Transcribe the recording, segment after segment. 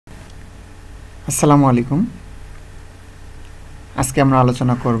আসসালামু আলাইকুম। আজকে আমরা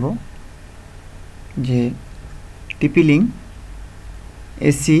আলোচনা করব যে TP-Link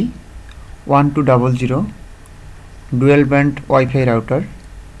AC1200 dual band wifi router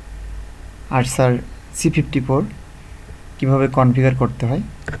Archer C54 কিভাবে কনফিগার করতে হয়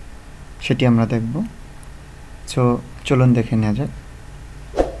সেটি আমরা দেখব। সো চলুন দেখে নেওয়া যাক।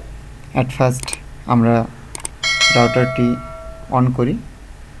 অ্যাট ফার্স্ট আমরা রাউটারটি অন করি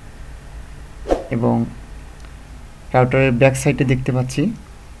এবং রাউটারের ব্যাক সাইডে দেখতে পাচ্ছি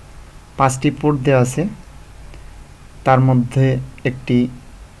 5টি পোর্ট দেওয়া আছে। তার মধ্যে একটি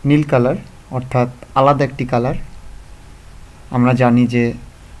নীল কালার অর্থাৎ আলাদা একটি কালার। আমরা জানি যে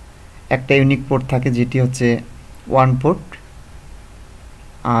একটা ইউনিক পোর্ট থাকে যেটি হচ্ছে ওয়ান পোর্ট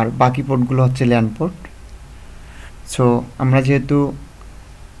আর বাকি পোর্টগুলো হচ্ছে ল্যান পোর্ট। সো আমরা যেহেতু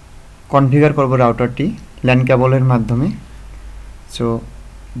কনফিগার করব রাউটারটি ল্যান কেবলের মাধ্যমে, সো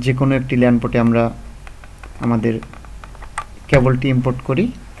যে কোনো একটি ল্যান পোর্টে আমরা আমাদের কেবলটি ইম্পোর্ট করি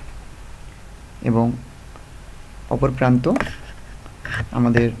এবং অপর প্রান্ত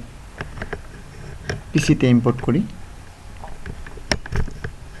আমাদের পিসিতে ইম্পোর্ট করি।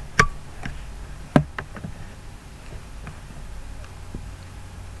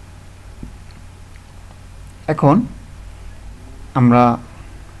 এখন আমরা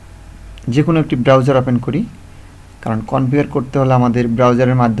যে কোনো একটি ব্রাউজার ওপেন করি, কারণ কনফিগার করতে হলে আমাদের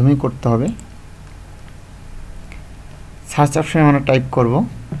ব্রাউজারের মাধ্যমেই করতে হবে। সার্চ অপশনে আমরা টাইপ করব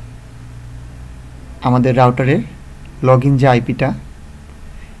আমাদের রাউটারের লগইন যে আইপিটা,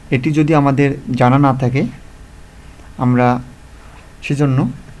 এটি যদি আমাদের জানা না থাকে আমরা সেজন্য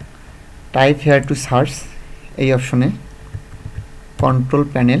টাইপ হেয়ার টু সার্চ এই অপশনে কন্ট্রোল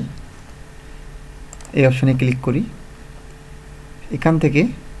প্যানেল এই অপশনে ক্লিক করি। এখান থেকে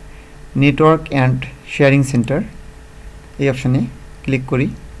নেটওয়ার্ক অ্যান্ড শেয়ারিং সেন্টার এই অপশনে ক্লিক করি।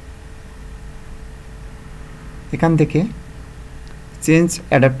 এখান থেকে চেঞ্জ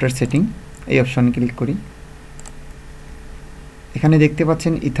অ্যাডাপ্টার সেটিং এই অপশনে ক্লিক করি। এখানে দেখতে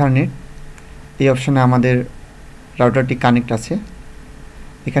পাচ্ছেন ইথারনেট এই অপশনে আমাদের রাউটারটি কানেক্ট আছে।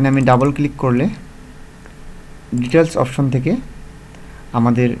 এখানে আমি ডাবল ক্লিক করলে ডিটেলস অপশন থেকে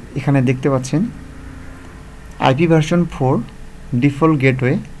আমাদের এখানে দেখতে পাচ্ছেন আইপি ভার্সন 4 ডিফল্ট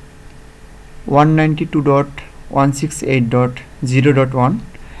গেটওয়ে 192.168.0.1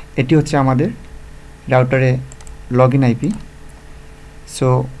 এটি হচ্ছে আমাদের রাউটারে লগইন আইপি। সো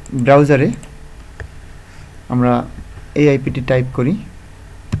ব্রাউজারে আমরা এই আইপিটি টাইপ করি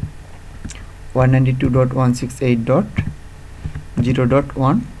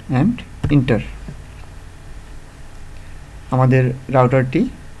 192.168.0.1 অ্যান্ড এন্টার। আমাদের রাউটারটি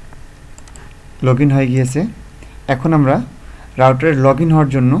লগইন হয়ে গিয়েছে। এখন আমরা রাউটারের লগইন হওয়ার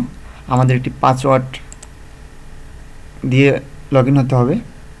জন্য আমাদের একটি পাসওয়ার্ড দিয়ে লগইন হতে হবে।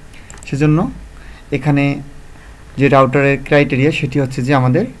 সেজন্য এখানে যে রাউটারের ক্রাইটেরিয়া সেটি হচ্ছে যে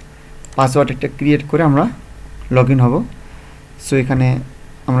আমাদের পাসওয়ার্ড একটা ক্রিয়েট করে আমরা লগইন হব। সো এখানে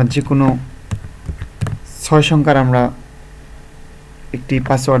আমরা যে কোনো 6 সংখ্যার আমরা একটি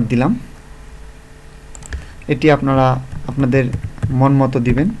পাসওয়ার্ড দিলাম। এটি আপনারা আপনাদের মন মতো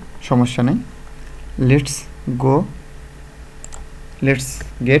দিবেন, সমস্যা নেই। Let's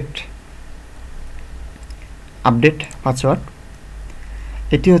get update password.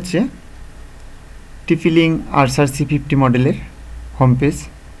 এটি হচ্ছে টিপি-লিঙ্ক আরসার C50 মডেলের হোম পেজ।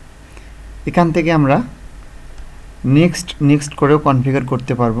 এখান থেকে আমরা নেক্সট করেও কনফিগার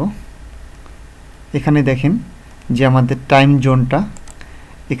করতে পারবো। এখানে দেখেন যে আমাদের টাইম জোনটা,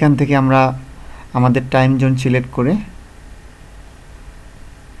 এখান থেকে আমরা আমাদের টাইম জোন সিলেক্ট করে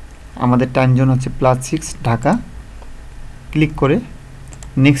আমাদের টাইম জোন হচ্ছে +6 ঢাকা, ক্লিক করে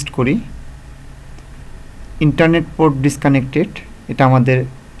নেক্সট করি। ইন্টারনেট পোর্ট ডিসকানেক্টেড, এটা আমাদের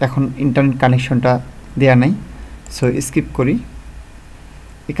এখন ইন্টারনেট কানেকশনটা দেয়া নাই, সো স্কিপ করি।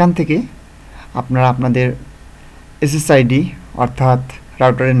 এখান থেকে আপনারা আপনাদের এসএসআইডি অর্থাৎ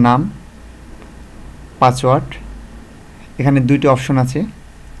রাউটারের নাম, পাসওয়ার্ড, এখানে দুইটি অপশন আছে,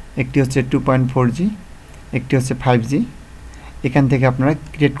 একটি হচ্ছে 2.4G, একটি হচ্ছে 5G। এখান থেকে আপনারা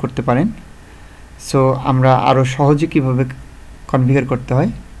ক্রিয়েট করতে পারেন। সো আমরা আরও সহজে কীভাবে কনফিগার করতে হয়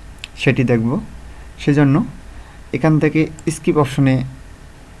সেটি দেখব। সেজন্য এখান থেকে স্কিপ অপশনে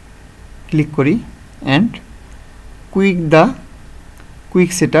ক্লিক করি অ্যান্ড কুইক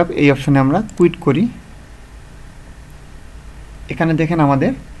সেটআপ এই অপশনে আমরা কুইট করি। এখানে দেখেন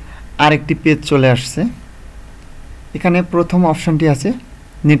আমাদের আরেকটি পেজ চলে আসছে। এখানে প্রথম অপশনটি আছে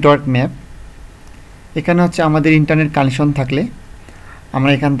নেটওয়ার্ক ম্যাপ। এখানে হচ্ছে আমাদের ইন্টারনেট কানেকশন থাকলে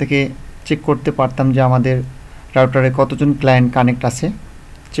আমরা এখান থেকে চেক করতে পারতাম যে আমাদের রাউটারে কতজন ক্লায়েন্ট কানেক্ট আছে,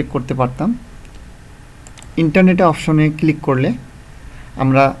 চেক করতে পারতাম। ইন্টারনেটে অপশনে ক্লিক করলে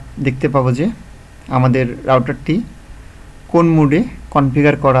আমরা দেখতে পাবো যে আমাদের রাউটারটি কোন মোডে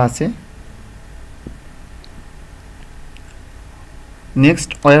কনফিগার করা আছে। নেক্সট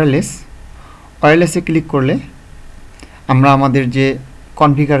ওয়্যারলেসে ক্লিক করলে আমরা আমাদের যে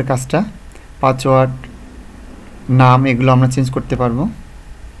কনফিগার কাজটা পাসওয়ার্ড নাম এগুলো আমরা চেঞ্জ করতে পারবো।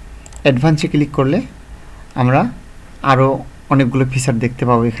 অ্যাডভান্সে ক্লিক করলে আমরা আরও অনেকগুলো ফিচার দেখতে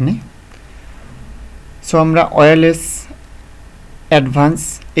পাবো এখানে। সো আমরা ওয়্যারলেস অ্যাডভান্স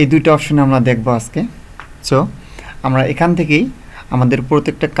এই দুইটা অপশন আমরা দেখব আজকে। সো আমরা এখান থেকেই আমাদের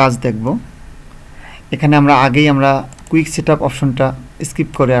প্রত্যেকটা কাজ দেখব। এখানে আমরা আগেই কুইক সেটআপ অপশনটা স্কিপ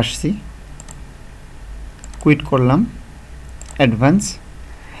করে আসছি, কুইট করলাম, অ্যাডভান্স।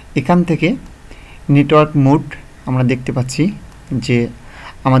 এখান থেকে নেটওয়ার্ক মোড আমরা দেখতে পাচ্ছি যে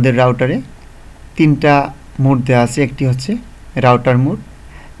আমাদের রাউটারে তিনটা মোড দেওয়া আছে। একটি হচ্ছে রাউটার মোড,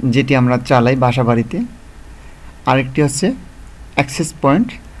 যেটি আমরা চালাই বাসা বাড়িতে। আরেকটি হচ্ছে অ্যাক্সেস পয়েন্ট,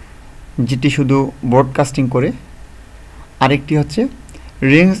 যেটি শুধু ব্রডকাস্টিং করে। আরেকটি হচ্ছে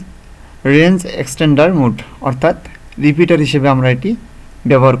রেঞ্জ এক্সটেন্ডার মোড, অর্থাৎ রিপিটার হিসেবে আমরা এটি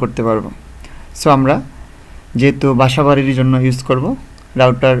ব্যবহার করতে পারবো। সো আমরা যেহেতু বাসা বাড়ির জন্য ইউজ করব,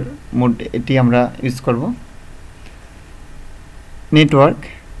 রাউটার মোড এটি আমরা ইউজ করব।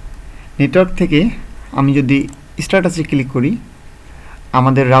 নেটওয়ার্ক থেকে আমি যদি স্ট্যাটাসে ক্লিক করি,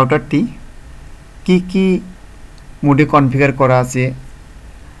 আমাদের রাউটারটি কি মোডে কনফিগার করা আছে,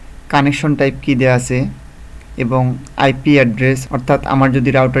 কানেকশন টাইপ কি দেওয়া আছে, এবং আইপি অ্যাড্রেস, অর্থাৎ আমার যদি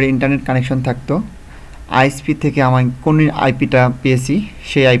রাউটারে ইন্টারনেট কানেকশন থাকতো, আইএসপি থেকে আমি কোন আইপিটা পেয়েছি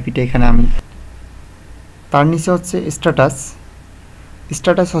সেই আইপিটা এখানে আমি। তার নিচে হচ্ছে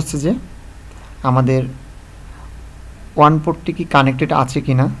স্ট্যাটাস হচ্ছে যে আমাদের ওয়ান পোর্টটি কি কানেক্টেড আছে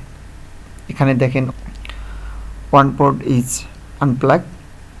কিনা। এখানে দেখেন one port is unplug,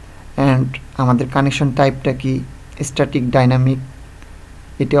 and আমাদের কানেকশন টাইপটা কি স্ট্যাটিক, ডাইনামিক,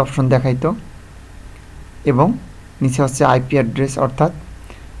 এটি অপশন দেখাইতো। এবং নিচে হচ্ছে আইপি অ্যাড্রেস, অর্থাৎ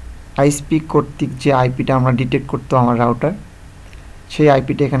আইএসপি কর্তৃক যে আইপিটা আমরা ডিটেক্ট করতো আমার রাউটার, সেই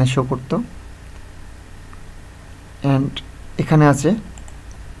আইপিটা এখানে শো করতো। অ্যান্ড এখানে আছে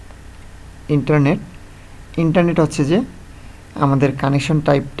ইন্টারনেট হচ্ছে যে আমাদের কানেকশন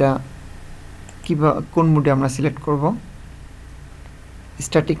টাইপটা কোন মোডে আমরা সিলেক্ট করব,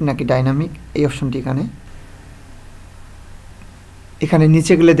 স্ট্যাটিক নাকি ডাইনামিক, এই অপশনটি এখানে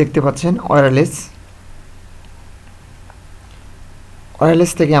নিচে গেলে দেখতে পাচ্ছেন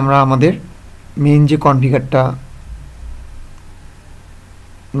ওয়্যারলেস থেকে আমরা আমাদের মেইন যে কনফিগারটা,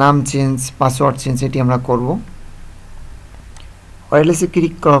 নাম চেঞ্জ, পাসওয়ার্ড চেঞ্জ, এটি আমরা করব। ওয়্যারলেসে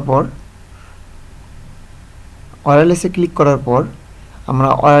ক্লিক করার পর আমরা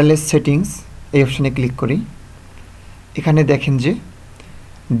ওয়্যারলেস সেটিংস এই অপশনে ক্লিক করি। এখানে দেখেন যে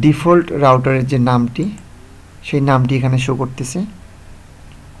ডিফল্ট রাউটারের যে নামটি, সেই নামটি এখানে শো করতেছে।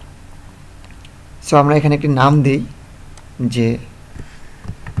 সো আমরা এখানে একটি নাম দিই যে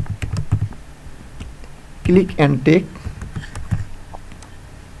ক্লিক অ্যান্ড টেক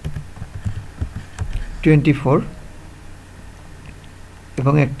 24,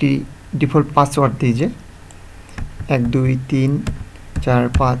 এবং একটি ডিফল্ট পাসওয়ার্ড দিই যে 1 2 3 4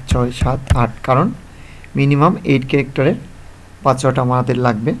 5 6 7 8, কারণ মিনিমাম 8 ক্যারেক্টারের পাসওয়ার্ড আমাদের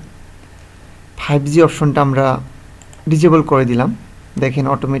লাগবে। 5G অপশনটা আমরা ডিসেবল করে দিলাম। দেখেন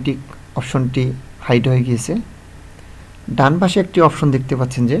অটোমেটিক অপশনটি হাইড হয়ে গিয়েছে। ডান পাশে একটি অপশন দেখতে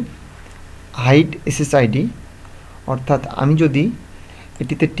পাচ্ছেন যে হাইড এসএসআইডি, অর্থাৎ আমি যদি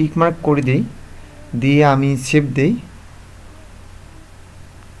এটিতে টিক মার্ক করে দিই, দিয়ে আমি সেভ দেই,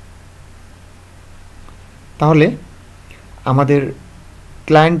 তাহলে আমাদের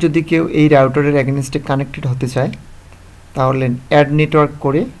ক্লায়েন্ট যদি কেউ এই রাউটারের এগেনস্টে কানেক্টেড হতে চায়, তাহলে অ্যাড নেটওয়ার্ক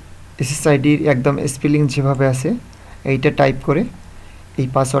করে এসএসআইডির একদম স্পেলিং যেভাবে আছে এইটা টাইপ করে, এই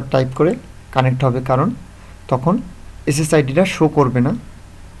পাসওয়ার্ড টাইপ করে কানেক্ট হবে, কারণ তখন এসএসআইডিটা শো করবে না।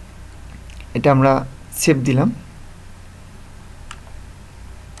 এটা আমরা সেভ দিলাম।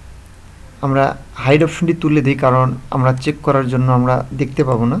 আমরা হাইড অপশনটি তুলে দিই, কারণ আমরা চেক করার জন্য আমরা দেখতে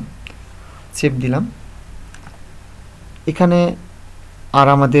পাবো না। সেভ দিলাম। এখানে আর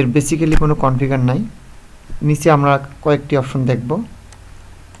আমাদের বেসিক্যালি কোনো কনফিগার নাই। নিচে আমরা কয়েকটি অপশন দেখব।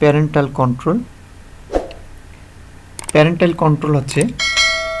 প্যারেন্টাল কন্ট্রোল হচ্ছে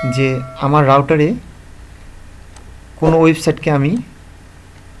যে আমার রাউটারে কোনো ওয়েবসাইটকে আমি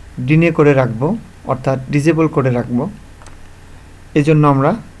ডিনে করে রাখবো, অর্থাৎ ডিসেবল করে রাখবো। এজন্য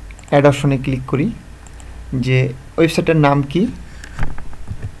আমরা অ্যাড অপশনে ক্লিক করি যে ওয়েবসাইটের নাম কি,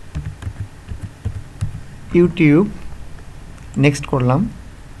 ইউটিউব, নেক্সট করলাম।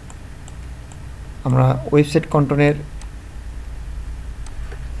 আমরা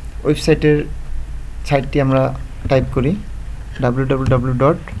ওয়েবসাইটের সাইটটি আমরা টাইপ করি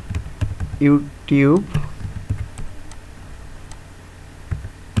www.youtube.com,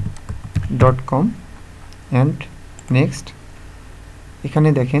 youtube.com অ্যান্ড নেক্সট। এখানে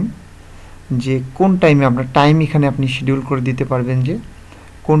দেখেন যে কোন টাইমে আপনার টাইম এখানে আপনি শিডিউল করে দিতে পারবেন যে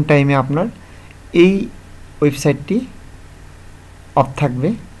কোন টাইমে আপনার এই ওয়েবসাইটটি অফ থাকবে,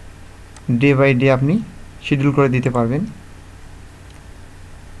 ডে বাই ডে আপনি শিডিউল করে দিতে পারবেন।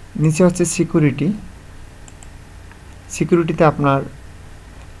 নিচে হচ্ছে সিকিউরিটিতে আপনার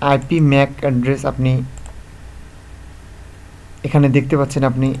আইপি ম্যাক অ্যাড্রেস আপনি এখানে দেখতে পাচ্ছেন,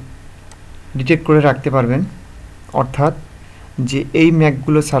 আপনি ডিটেক্ট করে রাখতে পারবেন, অর্থাৎ যে এই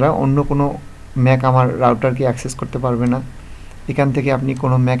ম্যাকগুলো ছাড়া অন্য কোনো ম্যাক আমার রাউটারকে অ্যাক্সেস করতে পারবে না। এখান থেকে আপনি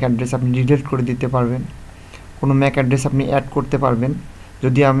কোনো ম্যাক অ্যাড্রেস আপনি ডিলিট করে দিতে পারবেন, কোনো ম্যাক অ্যাড্রেস আপনি অ্যাড করতে পারবেন।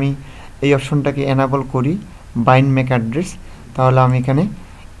 যদি আমি এই অপশনটাকে এনাবল করি বাইন্ড ম্যাক অ্যাড্রেস, তাহলে আমি এখানে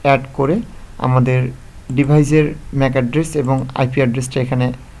অ্যাড করে আমাদের ডিভাইসের ম্যাক অ্যাড্রেস এবং আইপি অ্যাড্রেসটা এখানে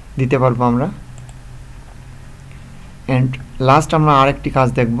দিতে পারবো আমরা। অ্যান্ড লাস্ট আমরা আরেকটি কাজ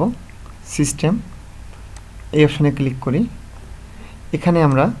দেখব, সিস্টেম। এই অপশানে ক্লিক করি। এখানে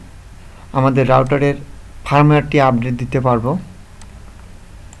আমরা আমাদের রাউটারের ফার্মওয়্যারটি আপডেট দিতে পারবো।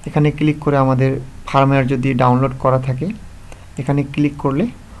 এখানে ক্লিক করে আমাদের ফার্মওয়্যার যদি ডাউনলোড করা থাকে এখানে ক্লিক করলে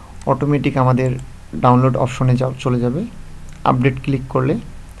অটোমেটিক আমাদের ডাউনলোড অপশনে চলে যাবে। আপডেট ক্লিক করলে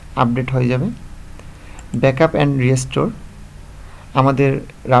আপডেট হয়ে যাবে। ব্যাকআপ অ্যান্ড রিস্টোর, আমাদের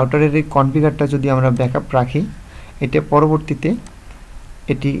রাউটারের এই কনফিগারটা যদি আমরা ব্যাকআপ রাখি, এটা পরবর্তীতে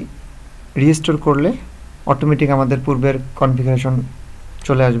এটি রিস্টোর করলে অটোমেটিক আমাদের পূর্বের কনফিগারেশন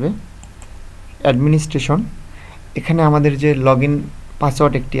চলে আসবে। অ্যাডমিনিস্ট্রেশন, এখানে আমাদের যে লগইন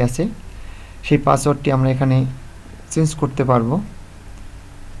পাসওয়ার্ড একটি আছে সেই পাসওয়ার্ডটি আমরা এখানে চেঞ্জ করতে পারবো।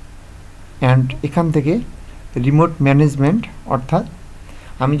 অ্যান্ড এখান থেকে রিমোট ম্যানেজমেন্ট, অর্থাৎ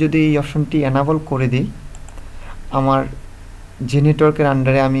আমি যদি এই অপশনটি এনাবল করে দিই, আমার যে নেটওয়ার্কের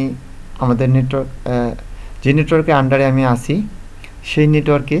আন্ডারে আমি যে নেটওয়ার্কের আন্ডারে আমি আসি সেই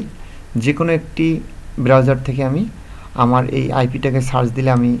নেটওয়ার্কে যে কোনো একটি ব্রাউজার থেকে আমি আমার এই আইপিটাকে সার্চ দিলে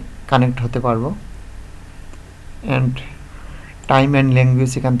আমি কানেক্ট হতে পারবো। অ্যান্ড টাইম অ্যান্ড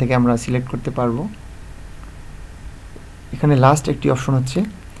ল্যাঙ্গুয়েজ এখান থেকে আমরা সিলেক্ট করতে পারবো। এখানে লাস্ট একটি অপশন হচ্ছে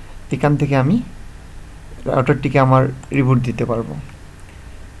এখান থেকে আমি রাউটারটিকে আমার রিবুট দিতে পারবো।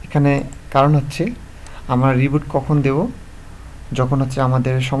 এখানে কারণ হচ্ছে আমরা রিবুট কখন দেব, যখন হচ্ছে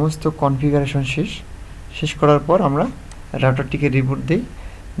আমাদের সমস্ত কনফিগারেশন শেষ করার পর আমরা রাউটারটিকে রিবুট দিই।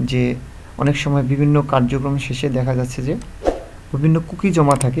 যে অনেক সময় বিভিন্ন কার্যক্রম শেষে দেখা যাচ্ছে যে বিভিন্ন কুকি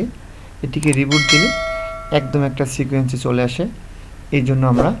জমা থাকে, এটিকে রিবুট দিলে একদম একটা সিকোয়েন্সে চলে আসে। এই জন্য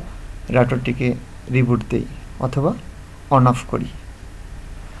আমরা রাউটারটিকে রিবুট দিই অথবা অন অফ করি।